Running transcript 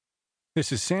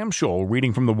This is Sam Scholl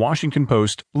reading from the Washington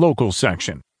Post local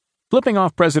section. Flipping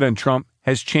off President Trump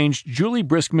has changed Juli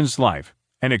Briskmans' life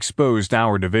and exposed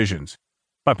our divisions.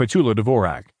 By Petula,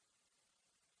 Dvorak.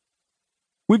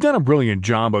 We've done a brilliant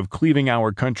job of cleaving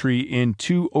our country in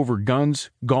two over guns,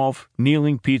 golf,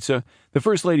 kneeling, pizza, the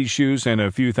First Lady's shoes, and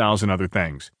a few thousand other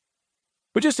things.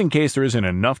 But just in case there isn't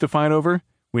enough to fight over,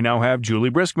 we now have Juli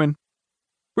Briskman.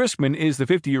 Briskman is the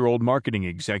 50-year-old marketing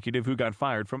executive who got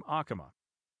fired from Acoma.